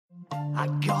I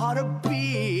got a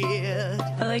beard.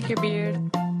 I like your beard.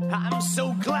 I'm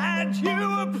so glad you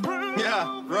approve.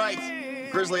 Yeah, right.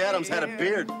 Grizzly Adams had a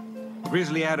beard.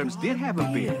 Grizzly Adams did have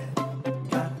a beard.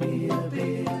 Got me a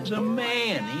beard. He's a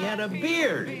man. He had a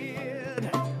beard.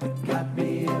 Got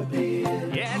me a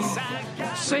beard. Yes, I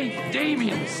got St.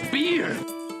 Damian's beard.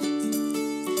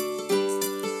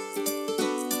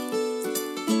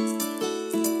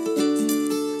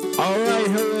 All right,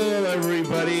 hello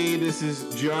everybody. This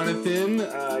is Jonathan.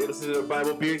 You listen to the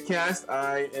Bible Beardcast.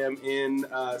 I am in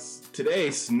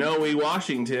today snowy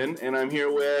Washington, and I'm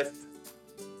here with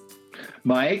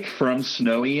Mike from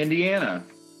snowy Indiana.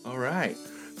 All right.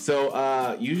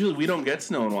 So usually we don't get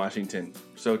snow in Washington.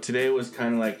 So today was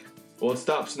kind of like, well, it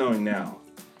stopped snowing now,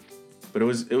 but it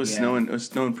was snowing. It was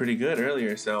snowing pretty good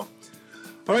earlier. So,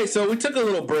 all right. So we took a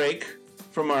little break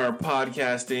from our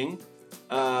podcasting.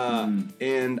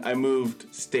 And I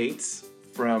moved states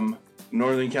from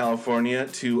Northern California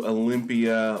to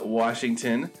Olympia,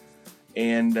 Washington.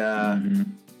 And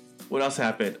what else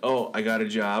happened? Oh, I got a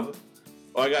job.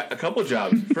 Oh, I got a couple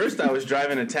jobs. First, I was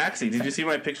driving a taxi. Did you see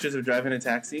my pictures of driving a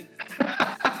taxi?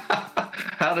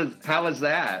 How was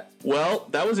that? Well,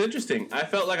 that was interesting. I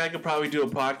felt like I could probably do a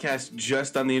podcast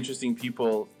just on the interesting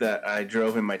people that I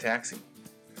drove in my taxi.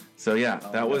 So yeah,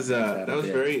 that was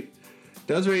very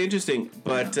interesting,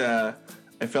 but I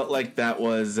felt like that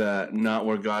was not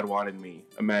where God wanted me.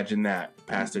 Imagine that.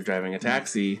 Pastor driving a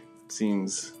taxi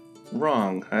seems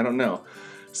wrong. I don't know.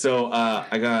 So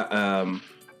I got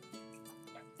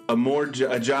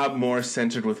a job more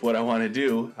centered with what I want to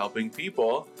do, helping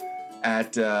people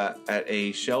at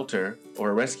a shelter or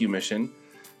a rescue mission.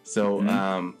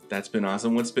 So that's been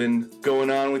awesome. What's been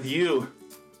going on with you?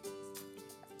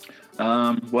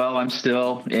 Well, I'm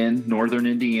still in northern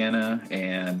Indiana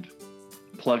and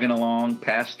plugging along,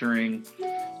 pastoring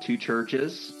 2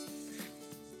 churches.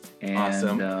 And,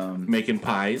 awesome. Making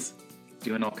pies.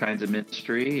 Doing all kinds of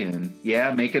ministry. And,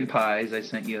 yeah, making pies. I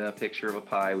sent you a picture of a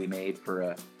pie we made for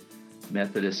a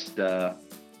Methodist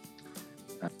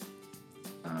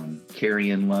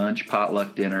carry-in lunch,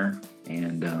 potluck dinner.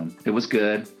 And it was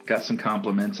good. Got some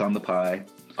compliments on the pie.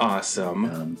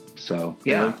 Awesome. So,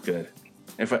 yeah. It looked good.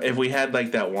 If we had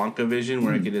like that Wonka vision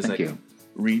where I could just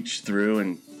reach through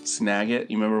and snag it.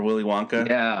 You remember Willy Wonka?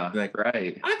 Yeah, like,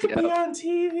 right. I could be on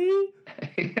TV.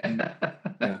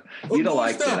 Yeah. You'd have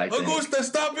liked it, I think. Augusta,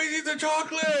 stop eating the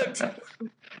chocolate!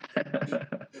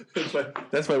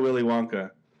 That's my Willy Wonka.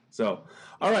 So,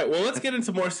 all right, well, let's get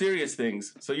into more serious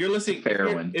things. So you're listening.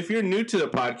 If you're new to the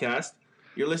podcast,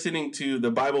 you're listening to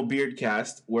the Bible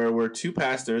Beardcast, where we're 2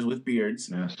 pastors with beards,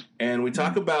 yes. And we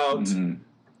talk about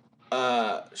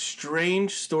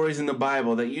strange stories in the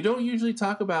Bible that you don't usually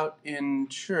talk about in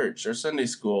church or Sunday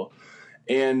school.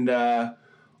 And my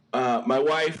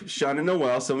wife, Shauna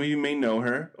Noel, some of you may know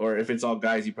her, or if it's all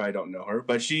guys, you probably don't know her,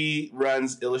 but she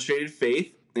runs Illustrated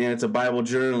Faith, and it's a Bible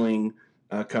journaling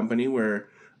company where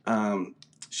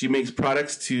she makes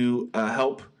products to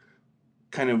help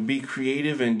kind of be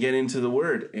creative and get into the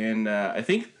Word. And I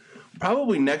think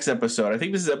probably next episode, I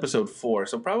think this is episode 4,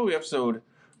 so probably episode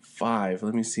 5.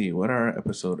 Let me see. What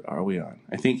episode are we on?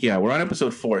 I think, yeah, we're on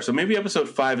episode 4. So maybe episode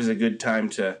 5 is a good time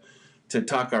to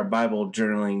talk our Bible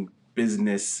journaling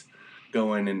business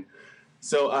going. And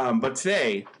so, but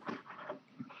today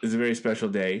is a very special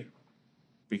day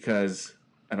because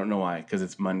I don't know why, because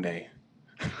it's Monday.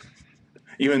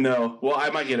 Even though, well, I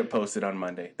might get it posted on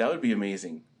Monday. That would be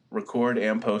amazing. Record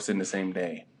and post in the same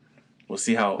day. We'll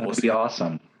see how. That would be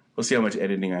awesome. We'll see how much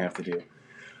editing I have to do.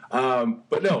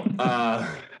 But no,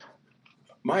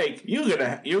 Mike,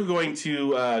 you're going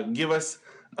to give us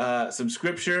some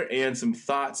scripture and some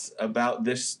thoughts about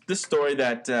this story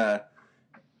that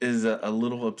is a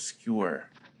little obscure.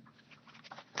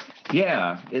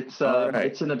 Yeah, it's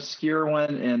an obscure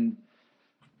one, and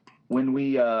when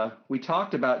we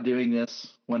talked about doing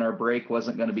this when our break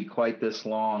wasn't going to be quite this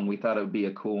long, we thought it would be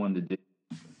a cool one to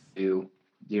do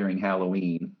during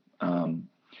Halloween.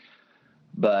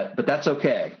 But that's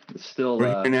okay. It's still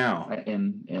right now,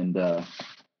 and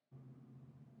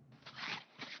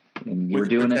we're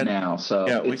doing it now. So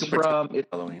yeah, it's from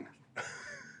Halloween.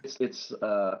 It's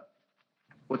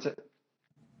what's it?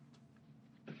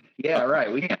 Yeah,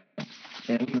 right. We can.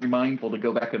 And we can be mindful to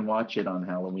go back and watch it on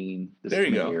Halloween this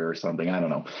year or something. I don't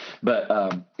know.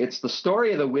 But it's the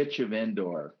story of the Witch of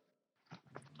Endor.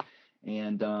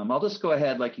 And I'll just go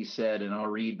ahead, like you said, and I'll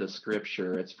read the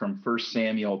scripture. It's from 1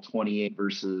 Samuel 28,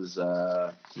 verses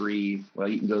 3. Well,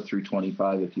 you can go through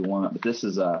 25 if you want, but this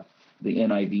is the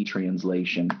NIV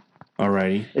translation. All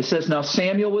righty. It says, "Now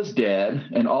Samuel was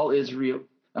dead, and all Israel...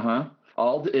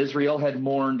 All Israel had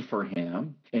mourned for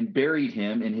him and buried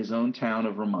him in his own town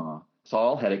of Ramah.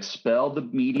 Saul had expelled the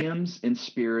mediums and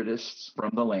spiritists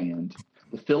from the land.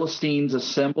 The Philistines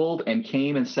assembled and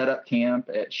came and set up camp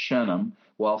at Shunem,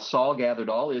 while Saul gathered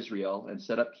all Israel and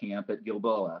set up camp at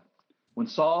Gilboa. When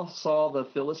Saul saw the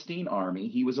Philistine army,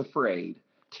 he was afraid.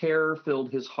 Terror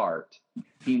filled his heart.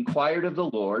 He inquired of the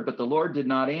Lord, but the Lord did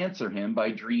not answer him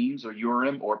by dreams or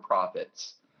Urim or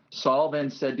prophets. Saul then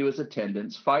said to his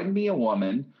attendants, "Find me a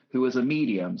woman who is a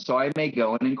medium, so I may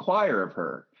go and inquire of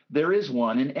her." "There is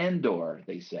one in Endor,"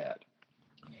 they said.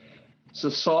 So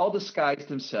Saul disguised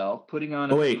himself, putting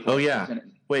on... Wait.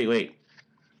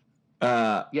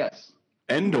 Yes.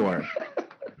 Endor.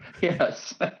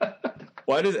 Yes.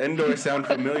 Why does Endor sound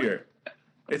familiar?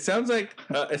 It sounds like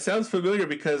it sounds familiar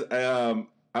because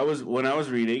when I was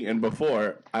reading and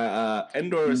before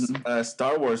Endor is a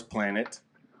Star Wars planet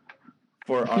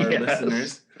for our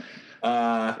listeners.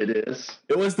 It is.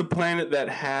 It was the planet that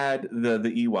had the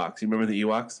Ewoks. You remember the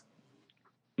Ewoks?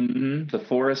 Mm-hmm. The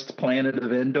forest planet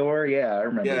of Endor. Yeah, I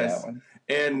remember that one.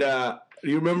 And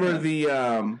you remember the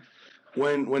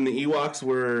when the Ewoks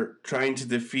were trying to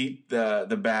defeat the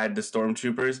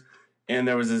stormtroopers, and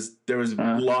there was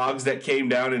logs that came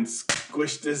down and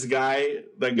squished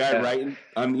the guy right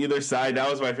on either side. That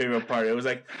was my favorite part. It was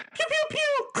like pew pew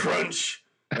pew crunch.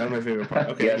 That was my favorite part.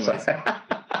 Okay, yes.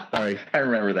 Sorry, I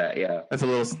remember that. Yeah, that's a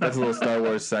little Star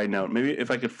Wars side note. Maybe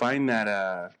if I could find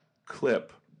that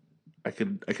clip, I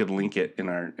could link it in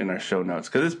our show notes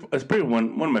because it's pretty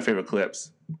one of my favorite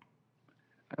clips.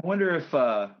 I wonder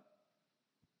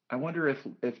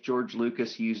if George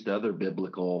Lucas used other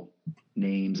biblical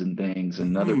names and things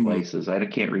in other places. I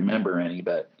can't remember any,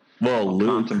 but I'll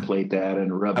contemplate that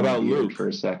and rub my beard for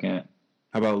a second.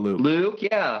 How about Luke? Luke,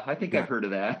 yeah, I think I've heard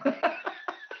of that.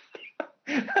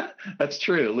 That's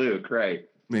true, Luke, right?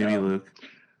 Maybe Luke.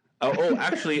 Oh,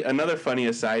 actually, another funny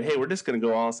aside. Hey, we're just gonna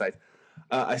go all aside.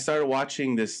 I started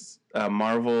watching this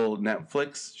Marvel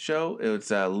Netflix show.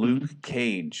 It's Luke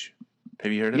Cage.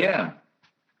 Have you heard of it? Yeah.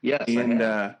 Yes.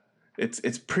 And it's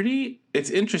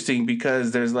interesting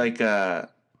because there's like I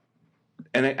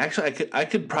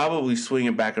could probably swing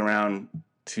it back around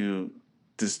to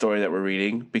the story that we're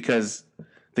reading because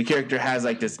the character has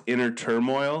like this inner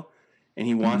turmoil and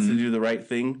he wants to do the right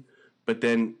thing, but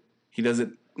then he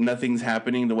doesn't. Nothing's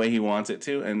happening the way he wants it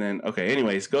to, and then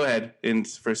anyways, go ahead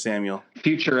for Samuel.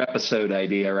 Future episode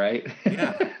idea, right?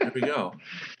 Yeah, there we go.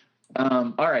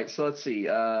 All right, so let's see.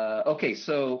 Okay,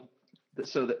 so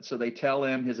they tell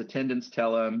him, his attendants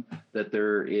tell him that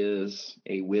there is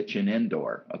a witch in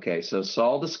Endor. Okay, so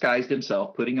Saul disguised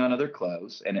himself, putting on other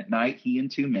clothes, and at night he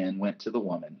and two men went to the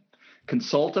woman.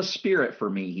 "Consult a spirit for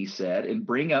me," he said, "and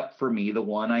bring up for me the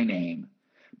one I name."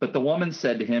 But the woman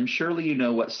said to him, "Surely you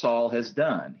know what Saul has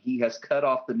done. He has cut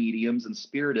off the mediums and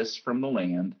spiritists from the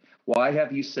land. Why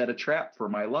have you set a trap for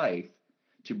my life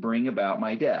to bring about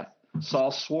my death?"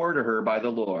 Saul swore to her by the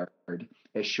Lord,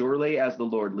 "As surely as the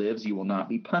Lord lives, you will not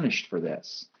be punished for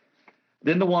this."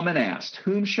 Then the woman asked,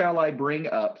 "Whom shall I bring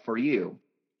up for you?"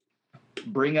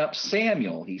 "Bring up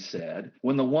Samuel," he said.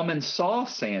 When the woman saw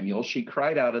Samuel, she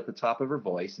cried out at the top of her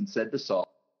voice and said to Saul,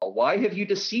 "Why have you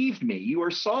deceived me? You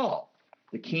are Saul."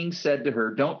 The king said to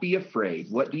her, "Don't be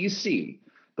afraid. What do you see?"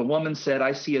 The woman said,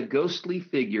 "I see a ghostly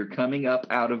figure coming up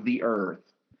out of the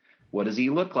earth." "What does he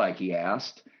look like?" he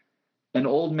asked. "An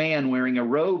old man wearing a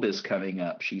robe is coming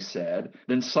up," she said.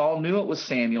 Then Saul knew it was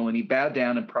Samuel, and he bowed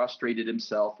down and prostrated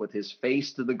himself with his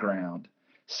face to the ground.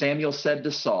 Samuel said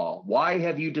to Saul, "Why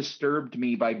have you disturbed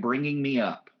me by bringing me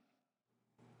up?"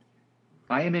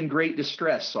 "I am in great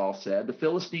distress," Saul said. "The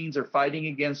Philistines are fighting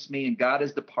against me, and God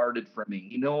has departed from me.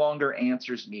 He no longer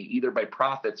answers me, either by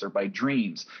prophets or by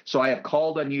dreams. So I have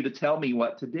called on you to tell me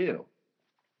what to do."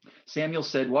 Samuel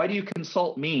said, "Why do you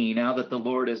consult me now that the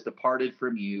Lord has departed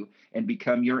from you and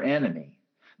become your enemy?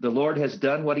 The Lord has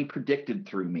done what he predicted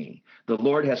through me. The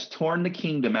Lord has torn the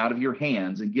kingdom out of your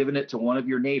hands and given it to one of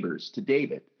your neighbors, to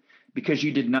David. Because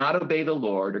you did not obey the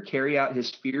Lord or carry out his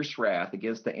fierce wrath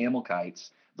against the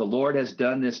Amalekites, the Lord has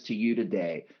done this to you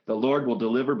today. The Lord will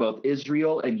deliver both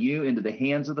Israel and you into the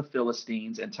hands of the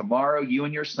Philistines, and tomorrow you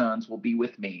and your sons will be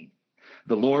with me.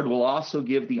 The Lord will also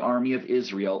give the army of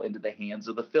Israel into the hands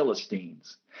of the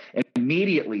Philistines." And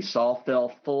immediately Saul fell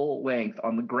full length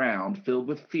on the ground, filled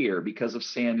with fear because of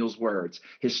Samuel's words.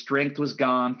 His strength was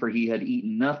gone, for he had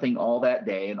eaten nothing all that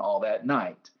day and all that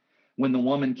night. When the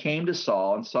woman came to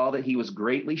Saul and saw that he was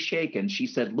greatly shaken, she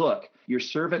said, "Look, your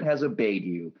servant has obeyed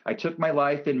you. I took my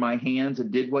life in my hands and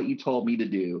did what you told me to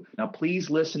do. Now please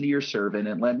listen to your servant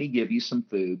and let me give you some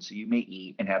food so you may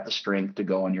eat and have the strength to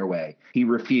go on your way." He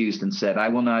refused and said, "I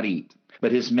will not eat."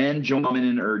 But his men joined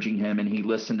in urging him, and he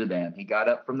listened to them. He got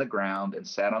up from the ground and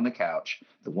sat on the couch.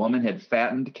 The woman had a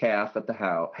fattened calf at the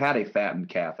house,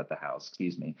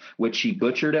 which she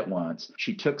butchered at once.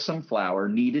 She took some flour,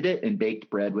 kneaded it, and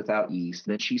baked bread without yeast.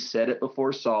 Then she set it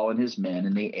before Saul and his men,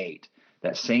 and they ate.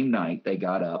 That same night, they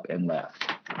got up and left.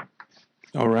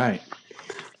 All right.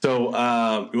 So,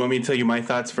 you want me to tell you my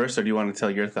thoughts first, or do you want to tell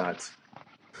your thoughts?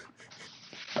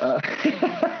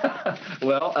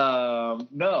 No.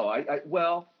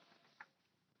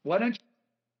 Why don't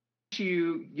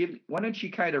you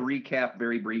kind of recap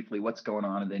very briefly what's going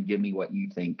on, and then give me what you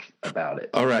think about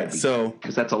it? All right.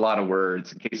 Because that's a lot of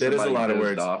words. In case that is a lot of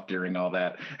words off during all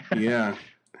that. Yeah,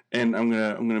 and I'm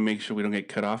gonna make sure we don't get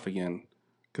cut off again,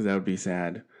 because that would be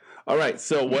sad. All right.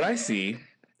 So what I see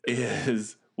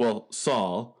is,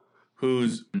 Saul,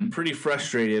 who's pretty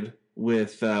frustrated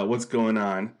with what's going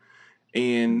on,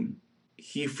 and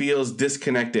he feels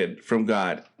disconnected from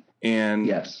God, and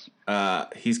yes,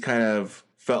 he's kind of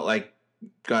felt like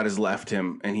God has left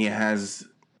him, and he has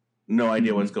no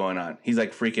idea what's going on. He's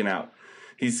like freaking out.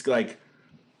 He's like,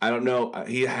 I don't know.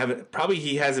 He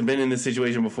hasn't been in this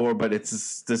situation before, but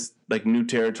it's this like new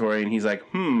territory, and he's like,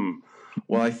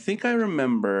 well, I think I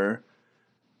remember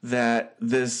that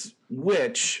this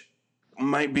witch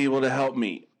might be able to help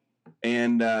me.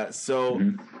 And so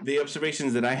the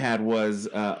observations that I had was,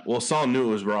 Saul knew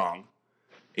it was wrong,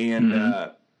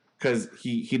 and because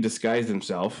he disguised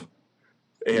himself,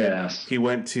 and he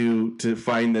went to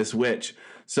find this witch.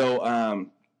 So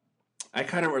I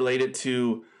kind of relate it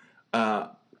to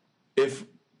if,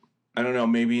 I don't know,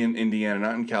 maybe in Indiana,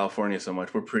 not in California so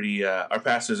much. We're pretty, our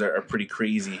pastors are pretty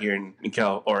crazy here in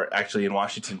or actually in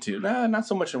Washington too. Nah, not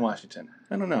so much in Washington.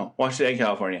 I don't know, Washington and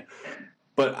California.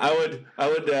 But I would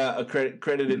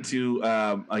credit it to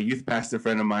a youth pastor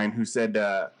friend of mine who said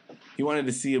he wanted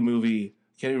to see a movie.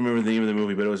 Can't even remember the name of the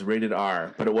movie, but it was rated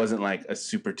R. But it wasn't like a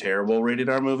super terrible rated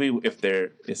R movie, if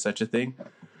there is such a thing.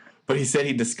 But he said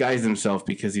he disguised himself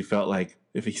because he felt like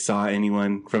if he saw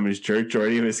anyone from his church or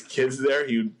any of his kids there,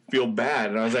 he would feel bad.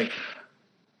 And I was like,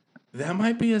 that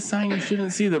might be a sign you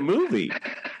shouldn't see the movie,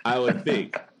 I would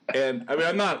think. And I mean,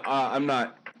 I'm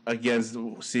not against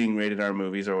seeing rated R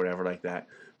movies or whatever like that.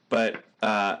 But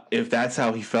if that's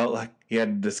how he felt, like he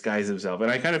had to disguise himself. And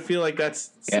I kind of feel like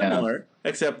that's similar,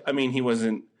 except, I mean, he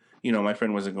wasn't, my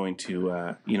friend wasn't going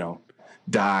to,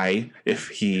 die if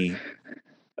he,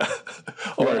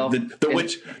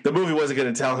 the movie wasn't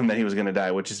going to tell him that he was going to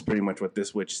die, which is pretty much what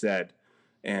this witch said.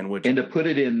 And to put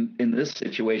it in this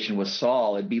situation with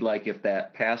Saul, it'd be like if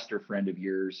that pastor friend of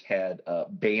yours had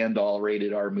banned all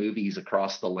rated R movies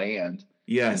across the land.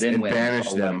 Yes, and then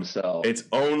banished them. Himself. It's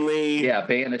only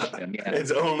banished them. Yeah,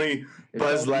 it's only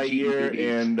Buzz Lightyear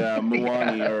and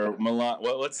Moana or Milan.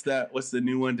 What's that? What's the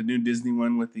new one? The new Disney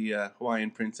one with the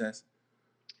Hawaiian princess?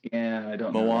 Yeah, I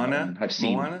don't know. Moana. I've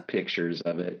seen pictures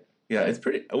of it. Yeah, it's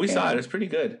pretty. We saw it. It was pretty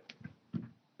good.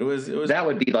 It was. That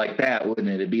would be like that, wouldn't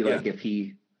it? It'd be like if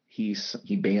he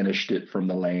banished it from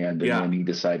the land, and then he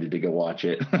decided to go watch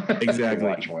it. Exactly.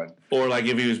 Watch one. Or like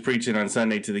if he was preaching on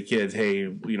Sunday to the kids, hey,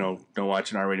 don't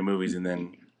watch R-rated movies, and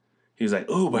then he was like,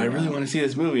 oh, but I really want to see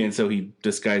this movie, and so he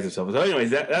disguised himself. So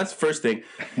anyways, that's the first thing.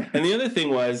 And the other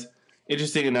thing was,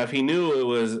 interesting enough, he knew it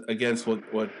was against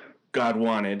what God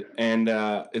wanted, and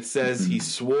it says he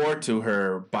swore to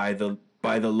her by the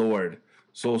Lord.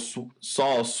 So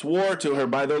Saul swore to her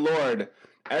by the Lord,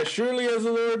 as surely as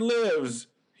the Lord lives,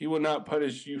 he will not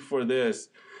punish you for this.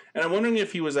 And I'm wondering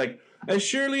if he was like, as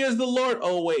surely as the Lord.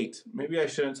 Oh, wait, maybe I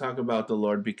shouldn't talk about the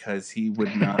Lord because he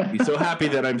would not be so happy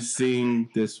that I'm seeing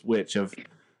this witch of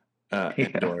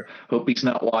Endor. Hope he's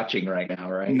not watching right now,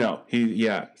 right? No, he's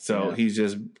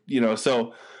just,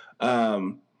 so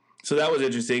that was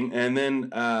interesting. And then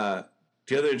the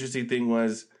other interesting thing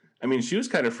was, I mean, she was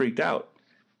kind of freaked out.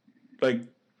 Like,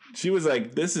 she was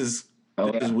like, this is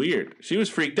weird. She was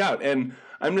freaked out. And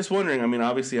I'm just wondering, I mean,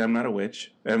 obviously I'm not a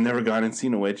witch. I've never gone and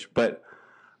seen a witch, but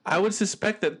I would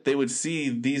suspect that they would see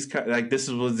these, like, this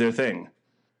was their thing.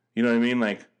 You know what I mean?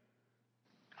 Like,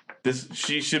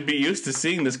 she should be used to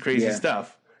seeing this crazy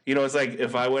stuff. It's like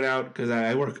if I went out, because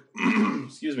I work,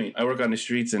 I work on the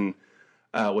streets and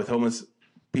with homeless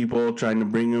people, trying to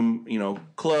bring them,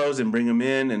 clothes and bring them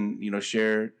in and,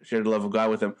 share the love of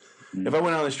God with them. Mm-hmm. If I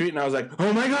went on the street and I was like,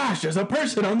 oh my gosh, there's a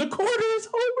person on the corner who's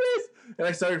homeless, and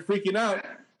I started freaking out,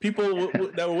 people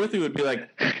that were with me would be like,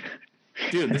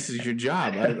 dude, this is your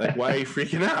job. Why are you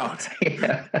freaking out?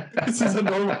 Yeah. This is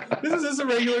just a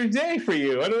regular day for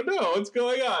you. I don't know what's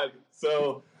going on.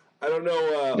 So I don't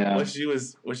know what she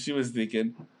was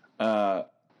thinking.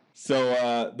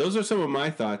 So those are some of my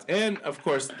thoughts. And of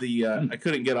course I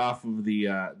couldn't get off of the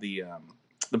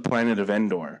the planet of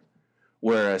Endor,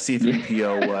 where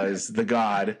C-3PO was the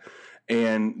god,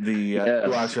 and the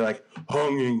Ewoks are like,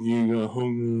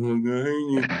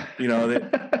 you know,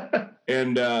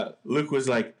 and Luke was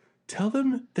like, tell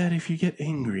them that if you get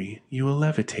angry, you will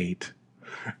levitate.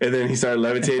 And then he started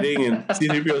levitating, and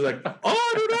C-3PO was like, oh,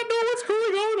 I do not know what's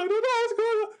going on. I don't know what's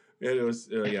going on. And it was,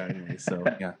 anyway, so,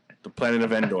 the planet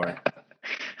of Endor.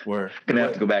 We're going to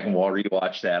have to go back and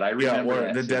rewatch that. I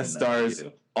remember the Death Stars,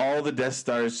 all the Death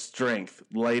Star's strength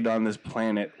laid on this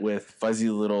planet with fuzzy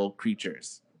little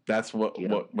creatures. That's what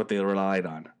they relied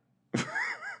on.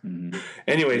 Mm-hmm.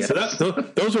 Anyway, so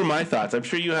those were my thoughts. I'm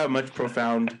sure you have much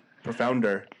profounder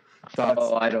thoughts.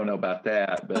 Oh, I don't know about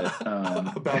that, but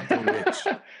about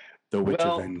the witch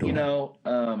of Endor. You know,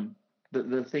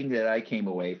 the thing that I came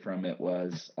away from it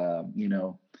was,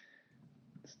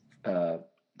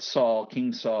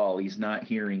 King Saul, he's not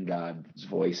hearing God's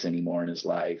voice anymore in his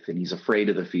life, and he's afraid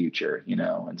of the future, you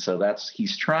know, and so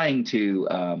he's trying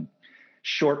to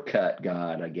shortcut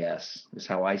God, I guess, is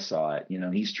how I saw it. You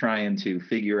know, he's trying to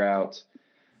figure out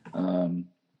a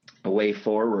way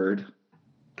forward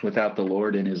without the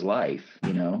Lord in his life,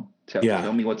 you know.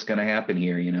 Tell me what's going to happen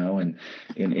here, you know, and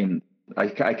I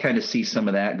kind of see some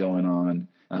of that going on.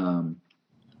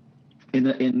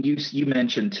 And you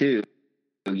mentioned too,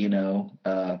 you know,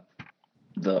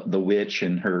 the witch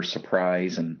and her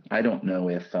surprise, and I don't know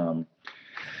if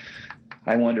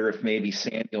I wonder if maybe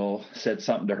Samuel said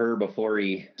something to her before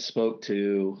he spoke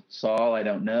to Saul. I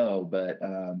don't know, but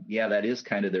that is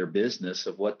kind of their business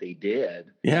of what they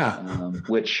did. Yeah.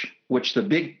 Which one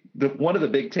of the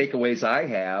big takeaways I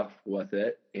have with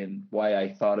it, and why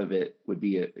I thought of it would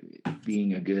be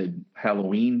being a good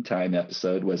Halloween time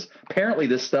episode, was apparently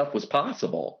this stuff was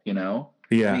possible. You know.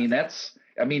 Yeah. And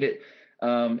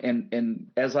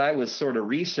as I was sort of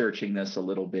researching this a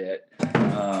little bit,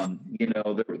 you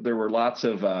know, there were lots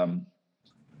of, I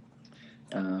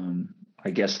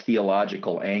guess,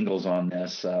 theological angles on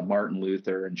this. Martin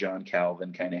Luther and John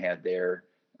Calvin kind of had their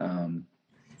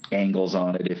angles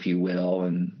on it, if you will.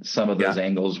 And some of those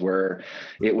angles were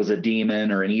it was a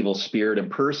demon or an evil spirit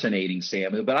impersonating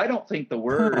Samuel. But I don't think the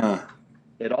word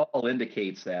it all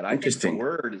indicates that. I think the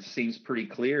word, it seems pretty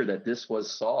clear that this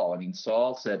was Saul. I mean,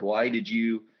 Saul said, why did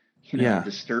you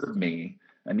disturb me?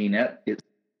 I mean, it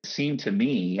seemed to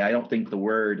me, I don't think the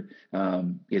word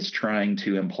is trying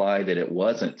to imply that it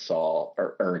wasn't Saul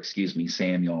or excuse me,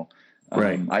 Samuel.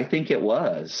 Right. I think it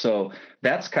was. So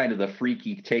that's kind of the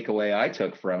freaky takeaway I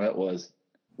took from it was,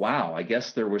 wow, I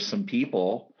guess there were some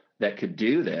people that could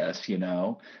do this, you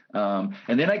know? And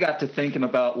then I got to thinking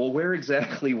about, well, where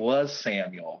exactly was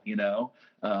Samuel, you know?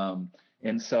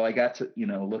 And so I got to, you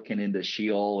know, looking into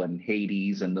Sheol and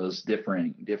Hades and those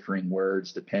differing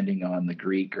words, depending on the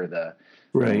Greek or the,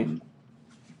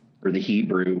 or the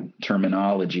Hebrew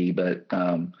terminology, but,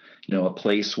 you know, a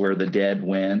place where the dead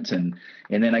went. And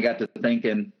then I got to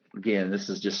thinking, again, this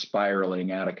is just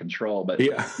spiraling out of control, but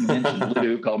you mentioned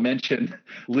Luke. I'll mention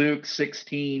Luke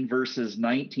 16 verses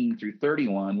 19 through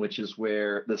 31, which is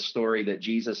where the story that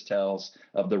Jesus tells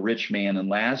of the rich man and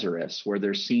Lazarus, where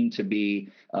there seemed to be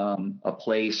a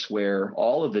place where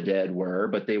all of the dead were,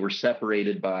 but they were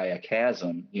separated by a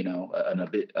chasm, you know,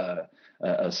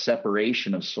 a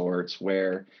separation of sorts,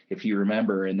 where, if you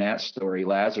remember in that story,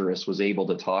 Lazarus was able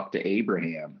to talk to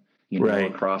Abraham, you know,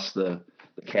 across the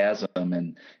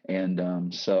chasm.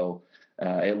 And so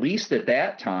at least at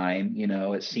that time, you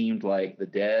know, it seemed like the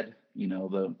dead, you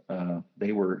know,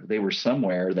 they were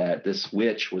somewhere that this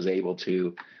witch was able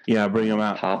to bring them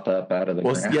out, pop up out of the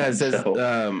ground. Yeah, it says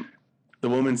the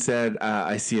woman said,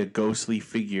 I see a ghostly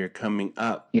figure coming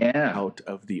up out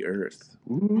of the earth.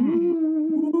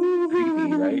 Ooh.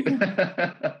 Creepy, right?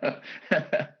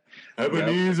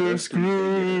 Ebenezer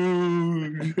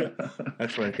Scrooge.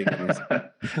 That's what I think it is. I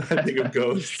think of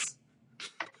ghosts.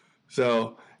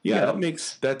 So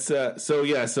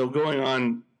so going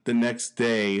on the next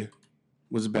day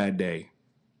was a bad day.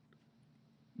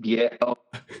 Yeah. Oh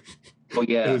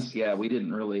yes. We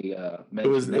didn't really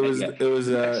mention it was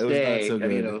not so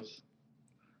good.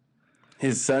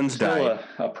 His sons died.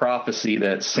 A prophecy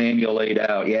that Samuel laid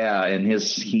out. Yeah, and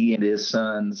he and his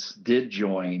sons did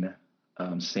join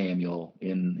Samuel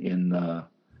in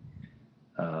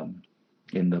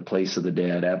the place of the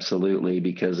dead. Absolutely,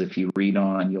 because if you read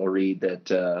on, you'll read that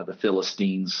the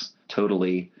Philistines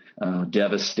totally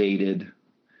devastated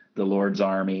the Lord's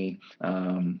army.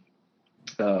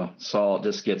 Saul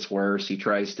just gets worse. He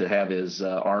tries to have his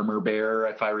armor bearer,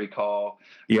 if I recall,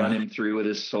 run him through with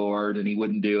his sword, and he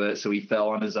wouldn't do it, so he fell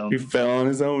on his own. He fell on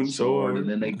his own sword, and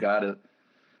then they got a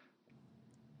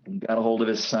hold of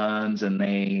his sons, and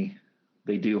they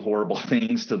they do horrible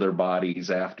things to their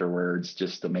bodies afterwards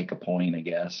just to make a point, I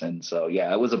guess. And so,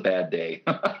 yeah, it was a bad day.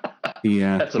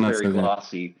 Yeah, that's a very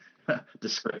glossy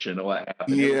description of what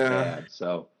happened. Yeah, it was bad.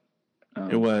 So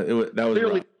it was that was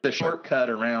clearly rough. The shortcut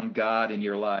around God in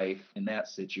your life in that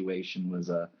situation was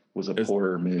a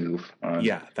poorer move.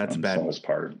 That's bad. Saul's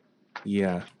part.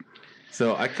 Yeah.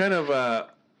 So I kind of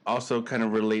also kind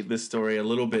of relate this story a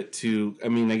little bit to, I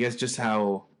mean, I guess just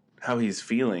how he's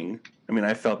feeling. I mean,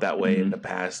 I felt that way in the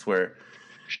past where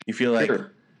you feel like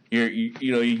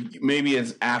maybe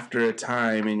it's after a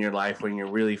time in your life when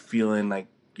you're really feeling like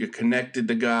you're connected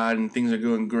to God and things are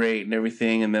going great and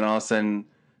everything, and then all of a sudden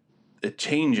it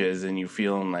changes and you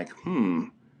feeling like,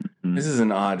 this is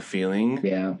an odd feeling.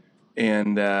 Yeah.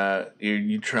 And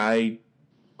you try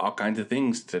all kinds of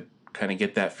things to kind of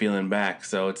get that feeling back.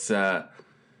 So it's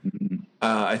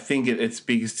I think it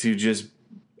speaks to just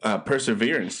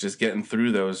perseverance, just getting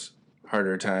through those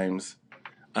harder times.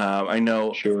 I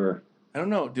know. Sure. I don't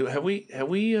know. Have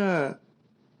we? I'm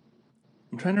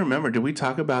trying to remember. Did we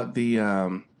talk about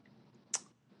the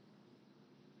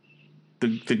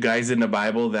guys in the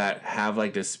Bible that have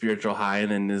like this spiritual high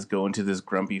and then just go into this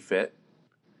grumpy fit?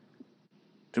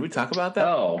 Did we talk about that?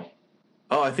 Oh,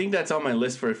 I think that's on my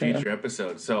list for a future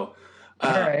episode. So,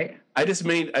 all right. I just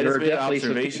made an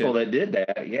observation. Some people that did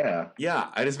that, yeah. Yeah,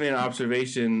 I just made an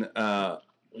observation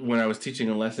when I was teaching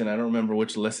a lesson. I don't remember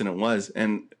which lesson it was,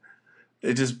 and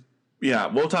it just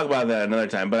we'll talk about that another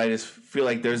time. But I just feel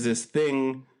like there's this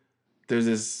kind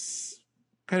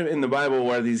of in the Bible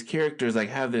where these characters like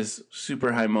have this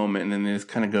super high moment and then it just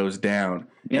kind of goes down.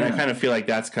 Yeah. And I kind of feel like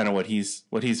that's kind of what he's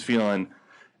feeling,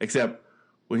 except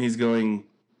when he's going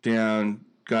down,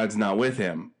 God's not with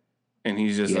him, and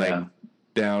he's just like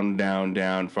down, down,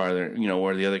 down farther,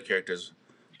 where the other characters.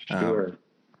 Sure.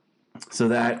 So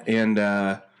that, and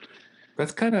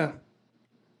that's kind of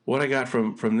what I got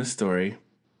from this story.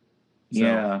 So,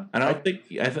 yeah. I don't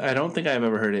think I've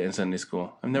ever heard it in Sunday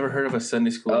school. I've never heard of a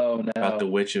Sunday school about the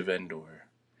Witch of Endor.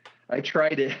 I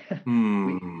tried it.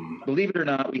 Believe it or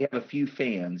not, we have a few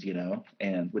fans,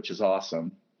 and which is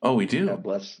awesome. Oh, we do. God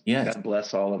bless. Yes. God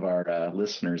bless all of our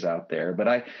listeners out there.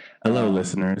 But hello,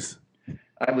 listeners.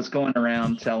 I was going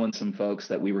around telling some folks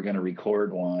that we were going to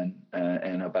record one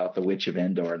and about the Witch of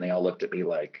Endor, and they all looked at me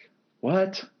like,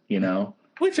 "What?"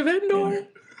 Witch of Endor?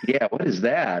 Yeah, what is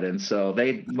that? And so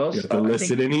they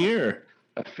listen in here.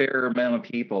 A fair amount of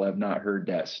people have not heard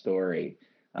that story.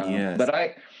 Yes. But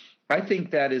I think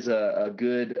that is a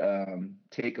good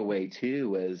takeaway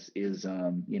too. Is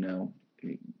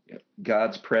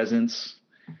God's presence.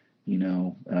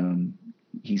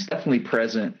 He's definitely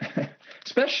present,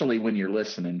 especially when you're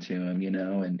listening to him.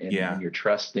 And when you're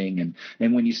trusting,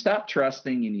 and when you stop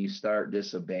trusting and you start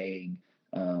disobeying,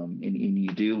 and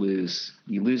you lose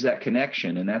that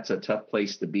connection, and that's a tough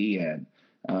place to be in.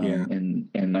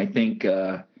 And I think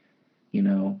the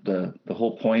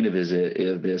whole point of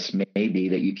this may be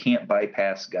that you can't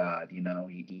bypass God.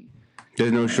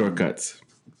 There's no shortcuts.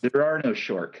 There are no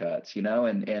shortcuts,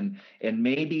 and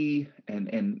maybe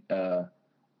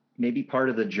maybe part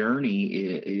of the journey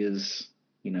is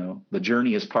the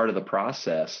journey is part of the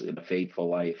process in a faithful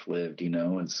life lived.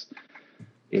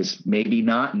 Is maybe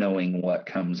not knowing what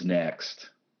comes next.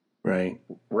 Right.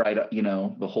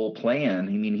 The whole plan.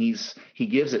 I mean, he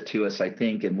gives it to us, I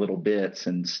think, in little bits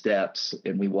and steps,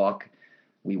 and we walk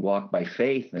by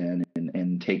faith then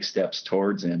and take steps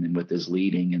towards him and with his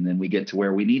leading, and then we get to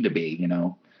where we need to be,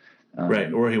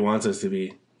 right, where he wants us to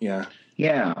be. Yeah.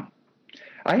 Yeah.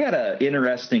 I had an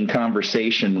interesting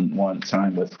conversation one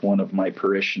time with one of my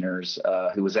parishioners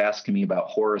who was asking me about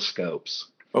horoscopes.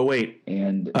 Oh, wait.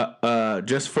 And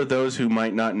just for those who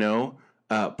might not know,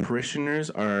 parishioners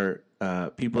are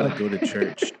people that go to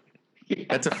church. Yeah.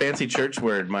 That's a fancy church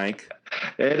word, Mike.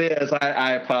 It is.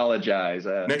 I apologize.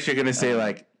 Next, you're going to say,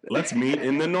 let's meet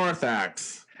in the North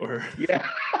Acts. Or yeah.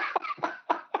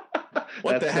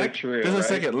 What the heck? So true, just a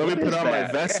second. Let me put on my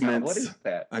vestments. What is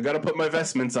that? I got to put my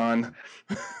vestments on.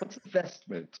 What's a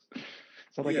vestment?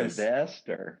 So like a vest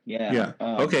or yeah.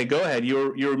 Okay, go ahead.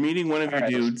 You were meeting one of your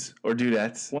dudes or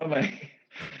dudettes. One of my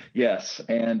yes,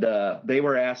 and they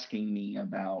were asking me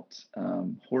about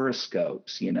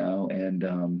horoscopes,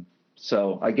 and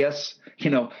so I guess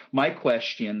my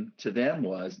question to them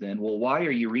was then, well, why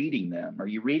are you reading them? Are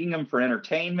you reading them for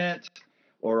entertainment,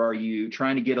 or are you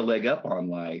trying to get a leg up on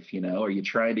life? Are you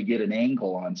trying to get an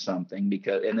angle on something?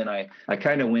 And then I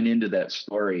kind of went into that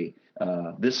story.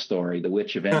 This story, The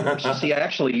Witch of Endor. So see, I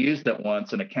actually used it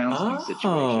once in a counseling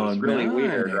situation. It was really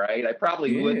weird, right? I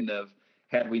probably wouldn't have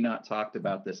had we not talked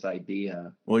about this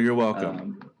idea. Well, you're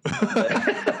welcome.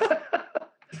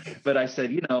 But I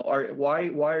said, why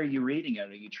are you reading it?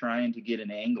 Are you trying to get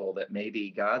an angle that maybe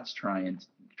God's trying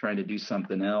to do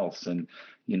something else, and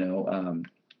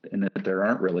and that there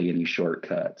aren't really any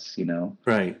shortcuts,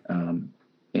 Right. And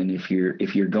if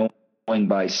you're going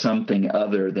by something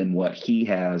other than what He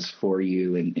has for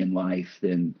you in life,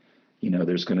 then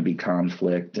there's going to be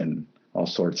conflict and all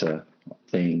sorts of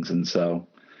things. And so,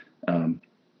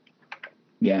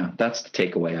 that's the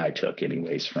takeaway I took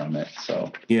anyways from it.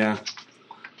 So, yeah.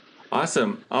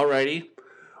 Awesome. Alrighty.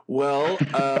 Well,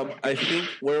 I think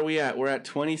where are we at? We're at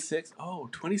 26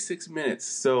 minutes.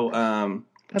 So,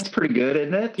 that's pretty good,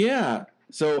 isn't it? Yeah.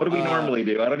 So what do we normally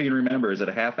do? I don't even remember. Is it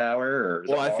a half hour or?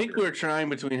 Well, I think we're trying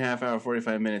between half hour and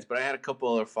 45 minutes, but I had a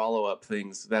couple other follow-up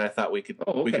things that I thought we could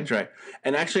try.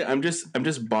 And actually, I'm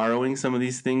just borrowing some of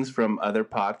these things from other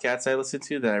podcasts I listened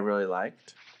to that I really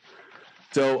liked.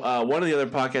 So one of the other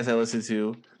podcasts I listened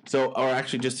to. Or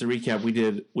actually, just to recap,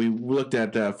 we looked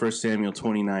at 1 Samuel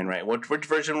 29, right? Which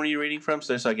version were you reading from?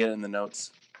 So I get it in the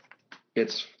notes.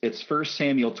 It's 1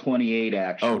 Samuel 28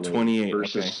 actually. Oh, 28.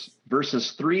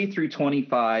 Verses 3 through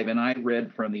 25, and I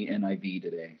read from the NIV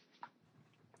today.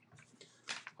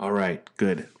 All right,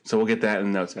 good. So we'll get that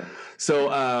in the notes. Okay. So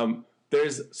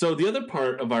the other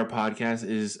part of our podcast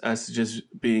is us just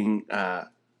being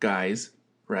guys,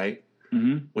 right?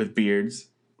 Mm-hmm. With beards.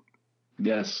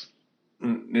 Yes.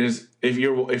 If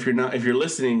you're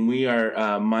listening, we are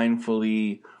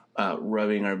mindfully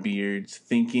rubbing our beards,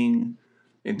 thinking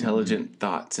intelligent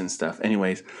thoughts and stuff.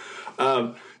 Anyways,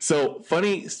 so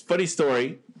funny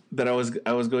story that I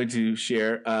was going to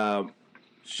share.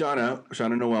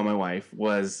 Shauna Noel, my wife,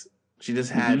 she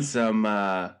just had some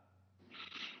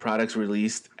products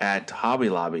released at Hobby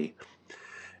Lobby,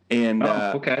 and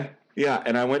okay, yeah,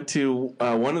 and I went to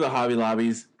one of the Hobby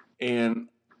Lobbies, and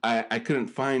I couldn't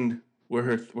find where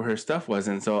her stuff was,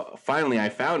 and so finally I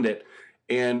found it,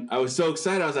 and I was so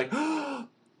excited. I was like, "Oh,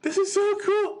 this is so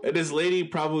cool!" And this lady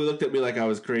probably looked at me like I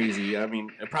was crazy. I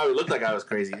mean, it probably looked like I was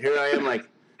crazy. Here I am, like,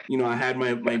 I had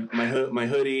my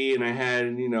hoodie, and I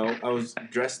had, I was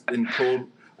dressed in cold.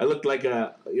 I looked like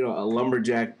a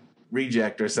lumberjack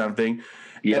reject or something.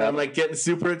 Yeah. And I'm like getting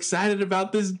super excited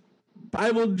about this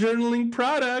Bible journaling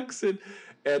products, and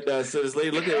so this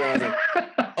lady looked at me, and I was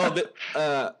like,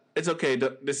 "Oh, it's okay.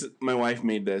 This is my wife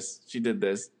made this. She did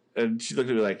this." And she looked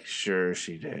at me like, "Sure,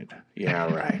 she did.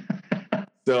 Yeah, right."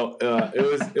 So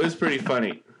it was pretty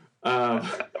funny.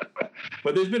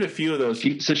 But there's been a few of those.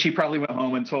 So she probably went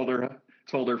home and told her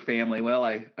family, "Well,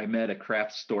 I met a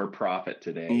craft store prophet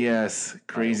today." Yes,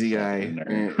 crazy guy.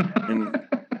 And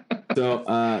so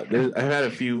I've had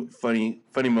a few funny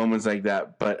moments like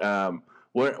that, but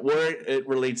where it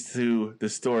relates to the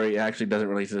story, it actually doesn't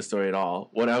relate to the story at all.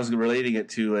 What I was relating it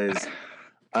to is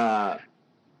I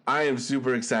am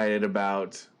super excited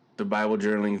about the Bible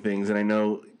journaling things, and I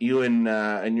know you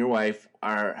and your wife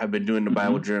have been doing the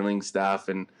Bible journaling stuff,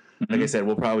 and like I said,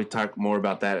 we'll probably talk more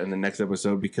about that in the next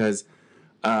episode because,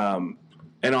 and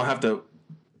I'll have to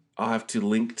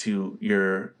link to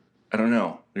your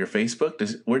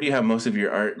Facebook. Where do you have most of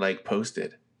your art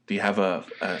posted? Do you have a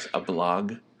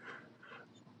blog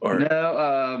or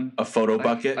a photo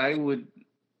bucket?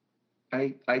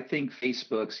 I think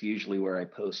Facebook's usually where I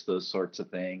post those sorts of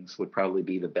things. Would probably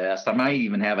be the best. I might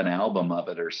even have an album of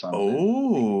it or something.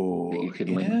 Oh, that you could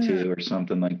link to or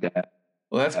something like that.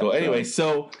 Well, that's cool. Anyway,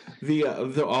 so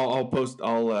I'll post.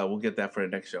 We'll get that for the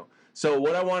next show. So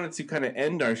what I wanted to kind of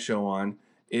end our show on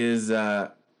is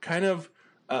kind of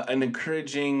an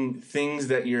encouraging things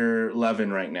that you're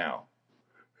loving right now.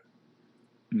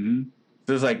 Mm-hmm.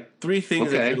 There's like 3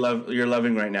 things that you're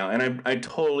loving right now, and I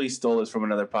totally stole this from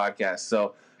another podcast.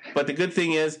 So, but the good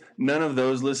thing is none of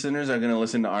those listeners are going to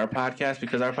listen to our podcast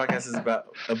because our podcast is about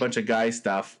a bunch of guy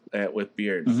stuff with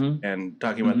beards and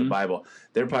talking about the Bible.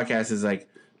 Their podcast is like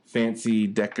fancy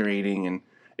decorating, and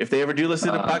if they ever do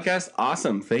listen to the podcast,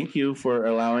 awesome. Thank you for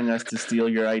allowing us to steal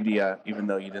your idea, even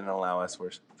though you didn't allow us.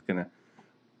 We're going to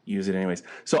use it anyways.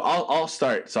 So I'll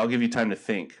start. So I'll give you time to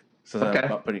think. So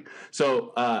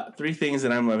 3 things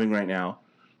that I'm loving right now.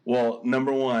 Well,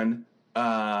 number 1,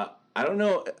 I don't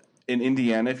know in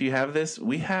Indiana if you have this.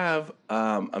 We have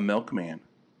a milkman.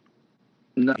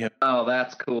 No,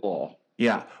 that's cool.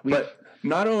 Yeah, but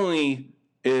not only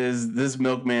is this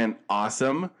milkman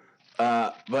awesome,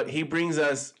 but he brings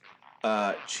us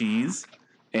cheese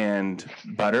and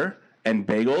butter and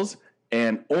bagels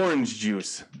and orange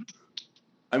juice.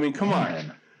 I mean, come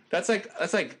on, that's like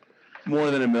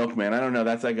more than a milkman. I don't know.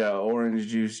 That's like a orange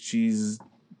juice cheese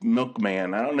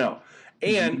milkman. I don't know.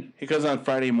 And he goes on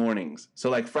Friday mornings. So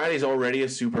like Friday's already a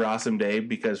super awesome day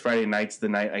because Friday night's the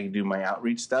night I can do my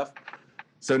outreach stuff.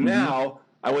 So now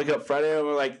I wake up Friday and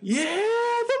I'm like, yeah,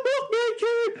 the milkman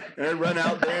came. And I run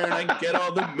out there and I get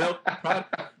all the milk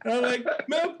product. And I'm like,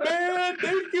 milkman,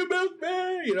 thank you,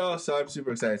 milkman. You know, so I'm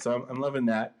super excited. So I'm loving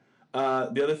that.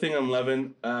 The other thing I'm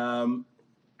loving,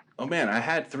 oh man, I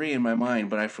had 3 in my mind,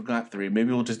 but I forgot 3.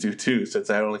 Maybe we'll just do 2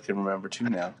 since I only can remember 2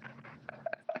 now.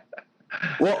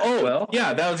 Well,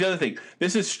 yeah, that was the other thing.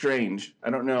 This is strange.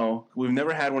 I don't know. We've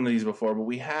never had one of these before, but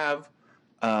we have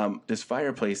this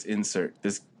fireplace insert,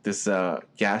 this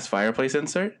gas fireplace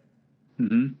insert,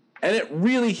 and it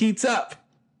really heats up.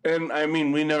 And I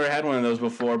mean, we never had one of those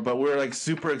before, but we're like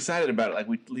super excited about it. Like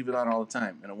we leave it on all the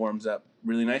time, and it warms up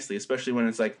really nicely, especially when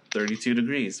it's like 32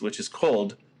 degrees, which is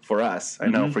cold for us. I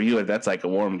know for you, that's like a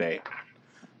warm day.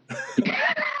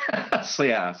 So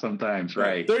yeah, sometimes,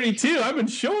 right. 32, I'm in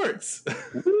shorts.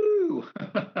 Woo!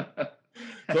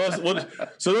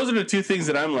 So those are the 2 things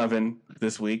that I'm loving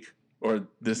this week or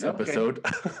this episode.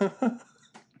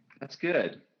 That's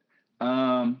good.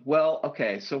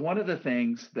 Okay. So one of the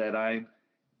things that I'm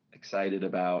excited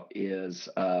about is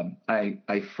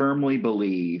I firmly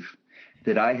believe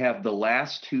that I have the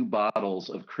last 2 bottles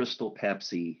of Crystal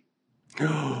Pepsi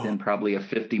within probably a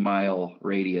 50-mile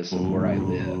radius of where I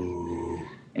live.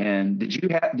 And did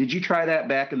you try that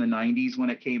back in the 90s when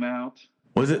it came out?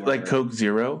 Was it like Coke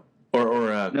Zero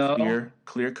or no.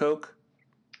 clear Coke?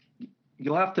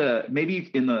 You'll have to, maybe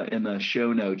in the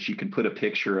show notes you can put a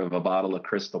picture of a bottle of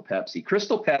Crystal Pepsi.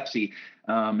 Crystal Pepsi,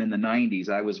 in the 90s,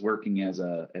 I was working as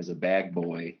a bag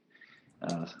boy,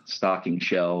 stocking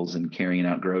shelves and carrying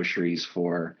out groceries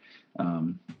for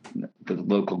the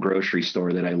local grocery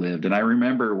store that I lived. And I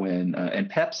remember when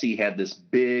and Pepsi had this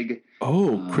big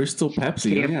Crystal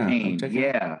Pepsi campaign.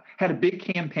 Yeah, had a big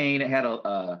campaign. It had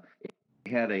a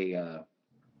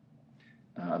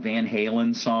Van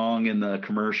Halen song in the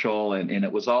commercial, and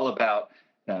it was all about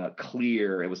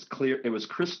clear. It was clear. It was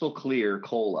crystal clear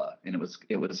cola, and it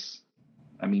was.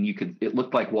 I mean, it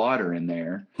looked like water in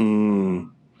there.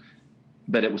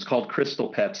 But it was called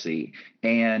Crystal Pepsi.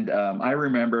 And I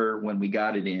remember when we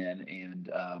got it in, and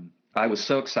I was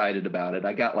so excited about it.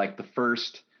 I got like the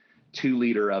first 2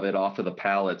 liter of it off of the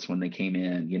pallets when they came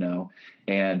in, you know,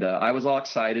 and I was all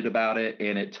excited about it,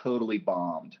 and it totally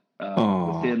bombed.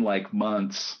 Within like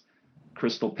months,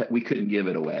 we couldn't give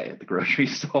it away at the grocery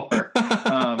store.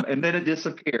 And then it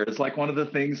disappeared. It's like one of the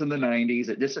things in the 90s,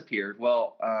 it disappeared.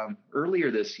 Well, earlier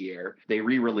this year, they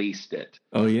re-released it.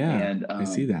 Oh, yeah. And I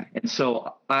see that. And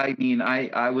so, I mean,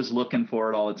 I was looking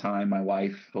for it all the time. My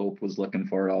wife, Hope, was looking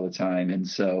for it all the time. And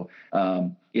so,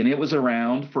 and it was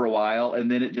around for a while, and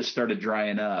then it just started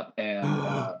drying up. And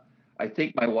I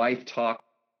think my wife talked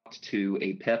to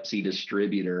a Pepsi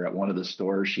distributor at one of the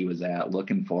stores she was at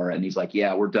looking for it, and he's like,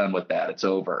 yeah, we're done with that, it's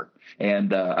over.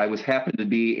 And I happened to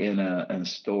be in a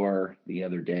store the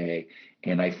other day,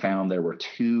 and I found there were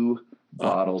 2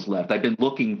 bottles left. I've been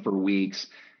looking for weeks,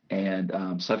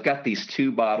 and so I've got these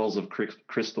 2 bottles of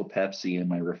Crystal Pepsi in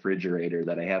my refrigerator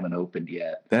that I haven't opened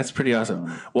yet. That's pretty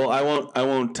awesome. Well, I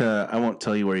won't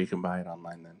tell you where you can buy it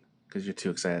online then, because you're too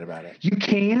excited about it. You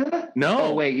can? No.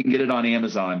 Oh, wait, you can get it on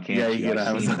Amazon, can't you? Yeah, you get it on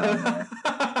Amazon.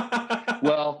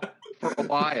 Well, for a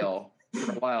while,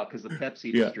 because the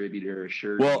Pepsi distributor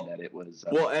assured me that it was.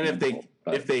 And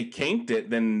if they canked it,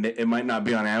 then it might not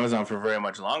be on Amazon for very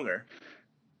much longer.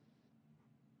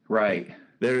 Right.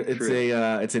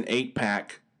 It's an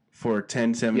 8-pack for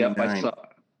 $10.79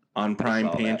 on Prime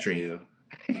Pantry.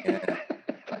 Yeah.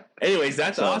 Anyways,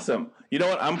 that's awesome. You know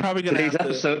what? I'm probably going to Today's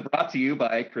episode brought to you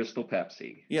by Crystal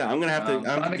Pepsi. Yeah, I'm going to have to.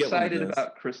 I'm excited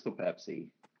about Crystal Pepsi.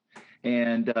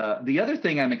 And the other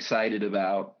thing I'm excited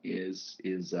about is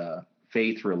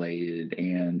faith related,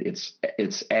 and it's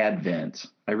Advent.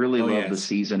 I really love the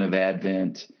season of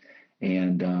Advent.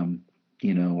 And,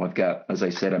 you know, I've got, as I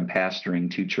said, I'm pastoring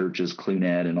 2 churches,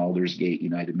 Clunet and Aldersgate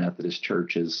United Methodist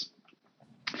churches.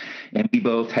 And we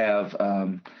both have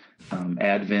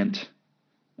Advent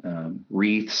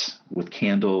wreaths with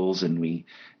candles, and we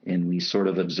sort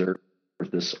of observe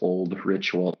this old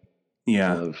ritual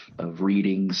of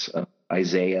readings of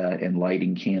Isaiah and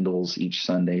lighting candles each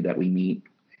Sunday that we meet,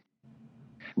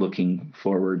 looking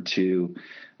forward to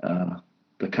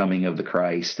the coming of the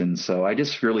Christ. And so I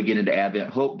just really get into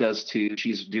Advent. Hope does too.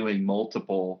 She's doing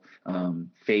multiple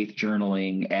faith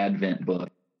journaling Advent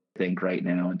books, I think, right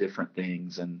now, and different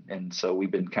things. And so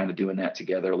we've been kind of doing that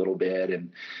together a little bit.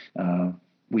 And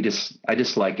I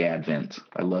just like Advent.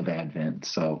 I love Advent.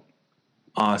 So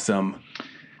awesome.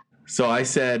 So I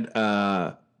said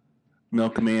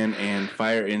Milkman and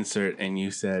Fire Insert, and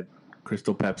you said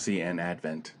Crystal Pepsi and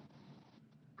Advent.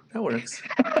 That works.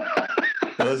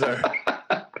 Those are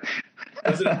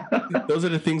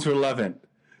the things we're loving.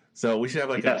 So we should have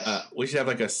like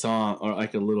a song or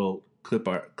like a little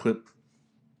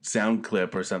sound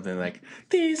clip or something like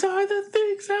 "These are the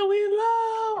things that we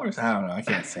love." Or I don't know. I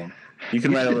can't sing. You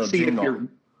can write a little jingle.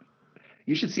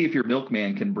 You should see if your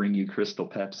milkman can bring you Crystal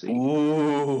Pepsi.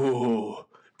 Ooh.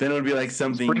 Then it would be like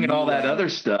something. It's bringing all that other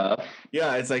stuff.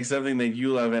 Yeah, it's like something that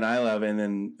you love and I love, and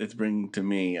then it's bringing to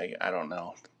me. I don't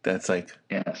know. That's like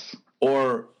yes.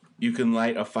 Or you can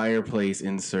light a fireplace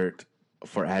insert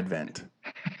for Advent.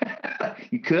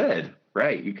 You could,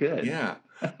 right? You could. Yeah.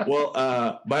 Well,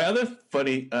 my other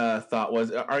funny thought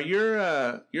was: are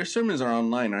your sermons are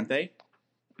online, aren't they?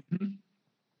 Mm-hmm.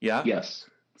 Yeah. Yes.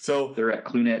 So they're at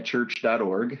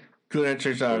clunetchurch.org.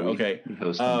 Clunetchurch.org. Okay.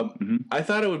 I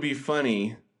thought it would be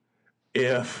funny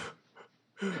if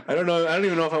I don't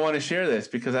even know if I want to share this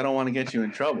because I don't want to get you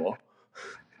in trouble.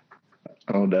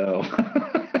 Oh no.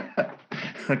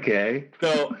 Okay.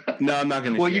 No, I'm not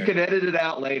going to. Well, you can edit it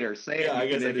out later. I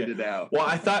guess edit it out. Well,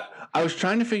 I was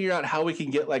trying to figure out how we can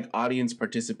get like audience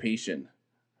participation,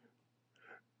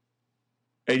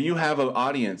 and you have an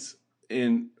audience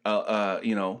in,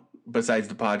 besides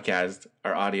the podcast,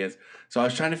 our audience. So I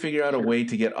was trying to figure out a way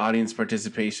to get audience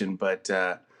participation. But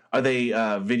are they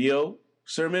video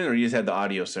sermon or you just had the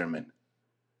audio sermon?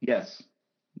 Yes.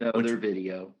 No, they're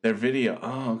video. They're video.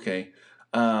 Oh, okay.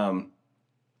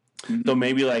 So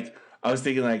maybe like I was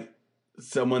thinking like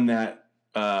someone that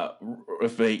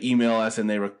if they email us and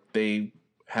they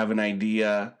have an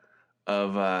idea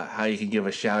of how you can give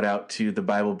a shout out to the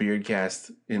Bible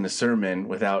Beardcast in a sermon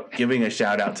without giving a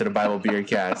shout out to the Bible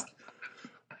Beardcast.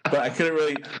 But I couldn't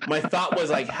really. My thought was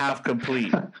like half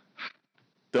complete.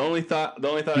 The only thought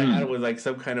I had was like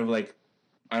some kind of like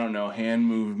I don't know hand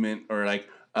movement or like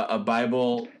a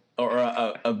Bible or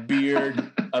a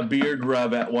beard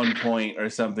rub at one point or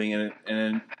something,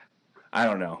 and I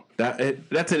don't know.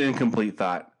 That's an incomplete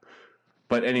thought.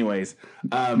 But anyways,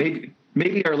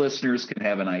 maybe our listeners can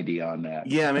have an idea on that.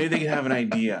 Yeah, maybe they can have an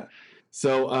idea.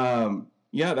 So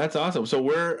yeah, that's awesome. So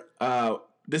we're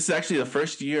this is actually the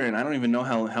first year, and I don't even know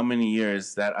how many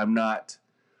years that I'm not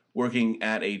working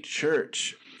at a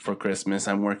church for Christmas.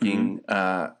 I'm working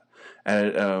at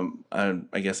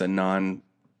I guess a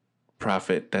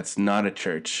non-profit that's not a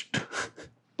church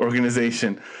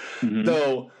organization.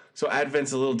 Mm-hmm. So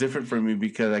Advent's a little different for me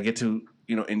because I get to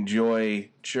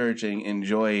enjoy church and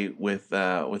enjoy with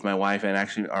my wife, and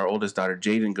actually our oldest daughter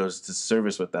Jaden goes to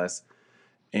service with us,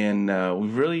 and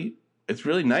it's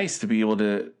really nice to be able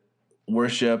to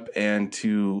worship and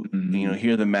to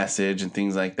hear the message and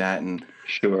things like that. And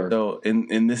sure. So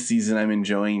in this season I'm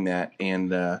enjoying that, and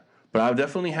but I'll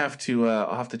definitely have to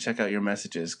I'll have to check out your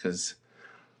messages because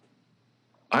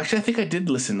actually I think I did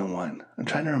listen to one. I'm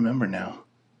trying to remember now.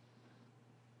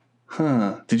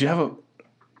 Did you have a?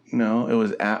 No, it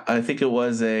was. I think it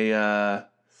was a.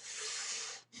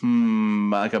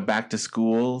 Like a back to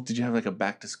school. Did you have like a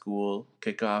back to school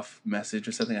kickoff message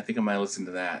or something? I think I might listen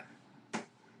to that.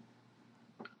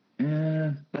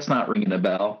 That's not ringing a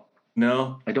bell.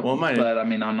 No, I don't. Well, but I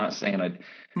mean, I'm not saying I.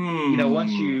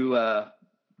 Once you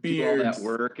do all that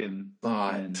work and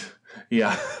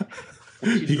yeah,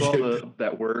 once you do all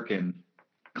that work and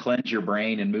cleanse your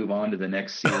brain and move on to the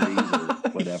next series or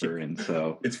whatever, and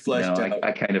so it's fleshed out.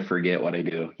 I kind of forget what I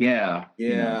do. Yeah.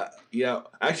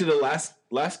 Actually, the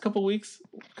last couple weeks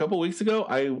ago,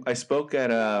 I spoke at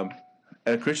a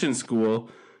Christian school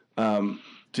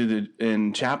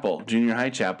in Chapel, junior high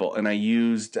Chapel, and I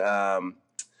used the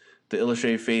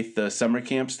Illustrated Faith, the summer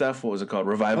camp stuff. What was it called?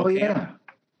 Revival Camp.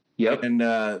 Yeah. Yep. And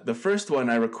the first one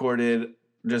I recorded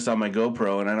just on my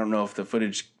GoPro, and I don't know if the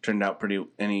footage turned out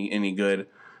any good.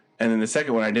 And then the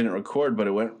second one I didn't record, but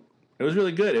it was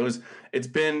really good. It's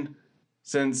been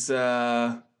since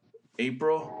April.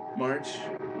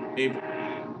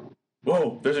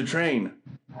 Whoa, there's a train.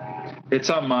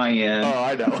 It's on my end. Oh,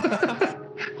 I know.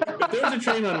 If there was a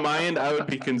train on my end, I would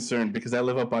be concerned because I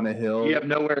live up on a hill. You have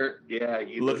nowhere. Yeah.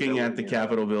 Looking at the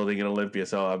Capitol building in Olympia,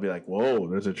 so I'll be like, "Whoa,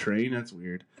 there's a train. That's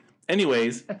weird."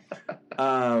 Anyways,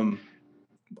 I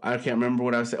can't remember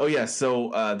what I was saying. Oh yeah,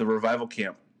 so the revival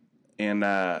camp, and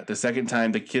the second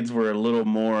time the kids were a little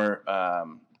more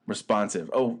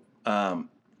responsive.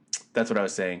 That's what I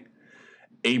was saying.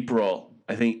 April.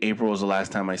 I think April was the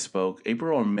last time I spoke.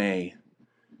 April or May.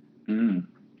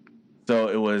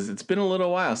 So it's been a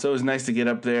little while. So it was nice to get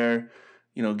up there,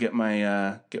 get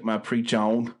my preach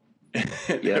on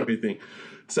and everything.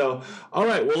 So, all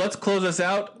right, well, let's close us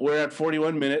out. We're at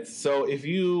 41 minutes. So if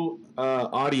you,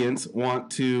 audience,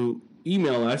 want to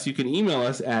email us, you can email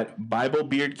us at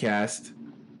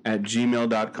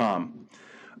BibleBeardcast@gmail.com.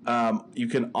 You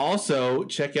can also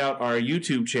check out our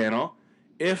YouTube channel.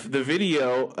 if the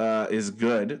video is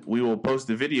good, we will post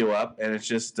the video up, and it's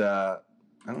just I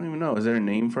don't even know. Is there a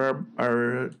name for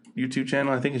our YouTube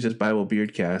channel? I think it's just Bible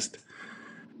Beardcast.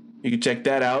 You can check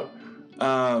that out.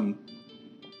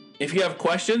 If you have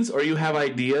questions or you have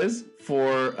ideas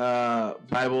for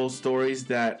Bible stories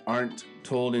that aren't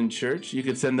told in church, you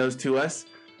can send those to us.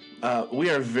 We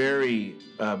are very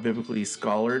biblically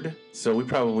scholared, so we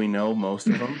probably know most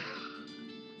of them.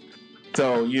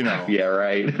 So, you know. Yeah,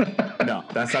 right. No,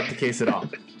 that's not the case at all.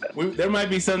 There might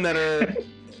be some that are,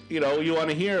 you know, you want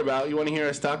to hear about, you want to hear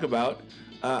us talk about.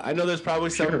 I know there's probably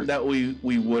some that we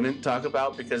wouldn't talk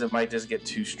about because it might just get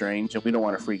too strange, and we don't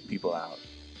want to freak people out,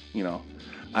 you know.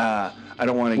 I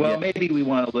don't want to Well, maybe we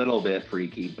want a little bit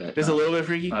freaky, but just a little bit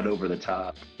freaky? Not over the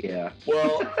top, yeah.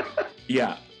 Well,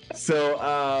 yeah.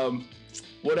 So,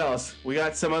 what else? We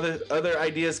got some other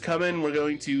ideas coming. We're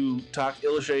going to talk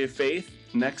illustrated faith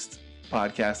next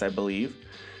podcast, I believe,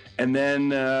 and then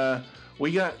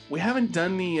we haven't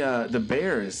done the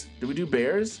bears. Did we do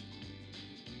bears?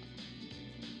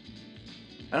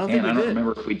 I don't think we did. I don't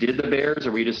remember if we did the bears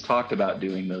or we just talked about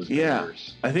doing those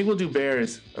bears. Yeah, I think we'll do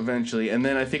bears eventually, and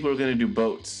then I think we're going to do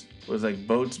boats. It was like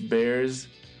boats, bears,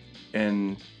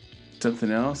 and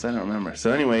something else. I don't remember.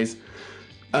 So, anyways,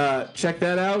 check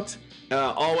that out.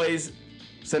 Always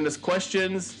send us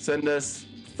questions, send us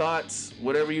thoughts,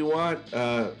 whatever you want.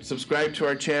 Subscribe to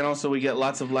our channel so we get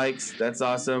lots of likes. That's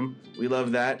awesome. We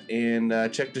love that.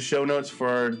 And check the show notes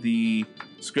for the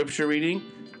scripture reading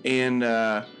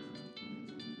and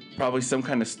probably some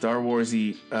kind of Star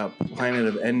Wars-y Planet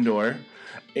of Endor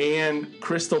and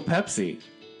Crystal Pepsi.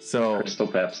 So Crystal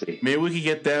Pepsi. Maybe we could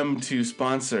get them to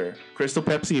sponsor. Crystal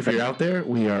Pepsi, if you're out there,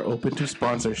 we are open to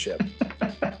sponsorship.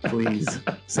 Please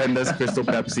send us Crystal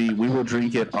Pepsi. We will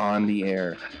drink it on the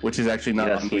air, which is actually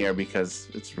not on the air because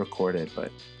it's recorded,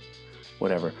 but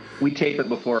whatever. We tape it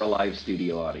before a live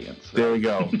studio audience. So. There we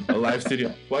go. A live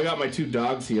studio. Well, I got my two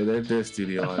dogs here. They're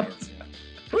studio audience.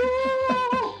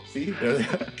 See?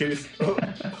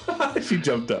 She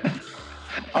jumped up.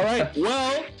 All right.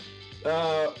 Well,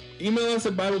 email us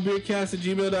at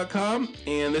BibleBeardcast@gmail.com.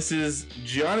 And this is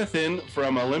Jonathan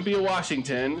from Olympia,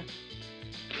 Washington.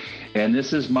 And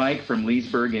this is Mike from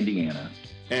Leesburg, Indiana.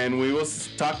 And we will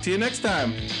talk to you next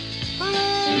time.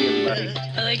 Bye. See you, buddy.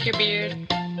 I like your beard.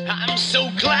 I'm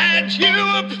so glad you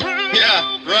approve.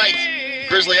 Yeah, right.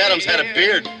 Grizzly Adams had a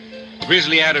beard.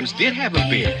 Grizzly Adams did have a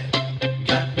beard.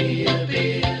 Got me a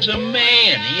beard. He's a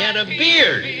man. He had a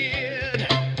beard.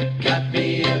 Got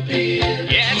me a beard.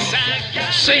 Yes, I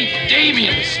got St.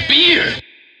 Damian's beard.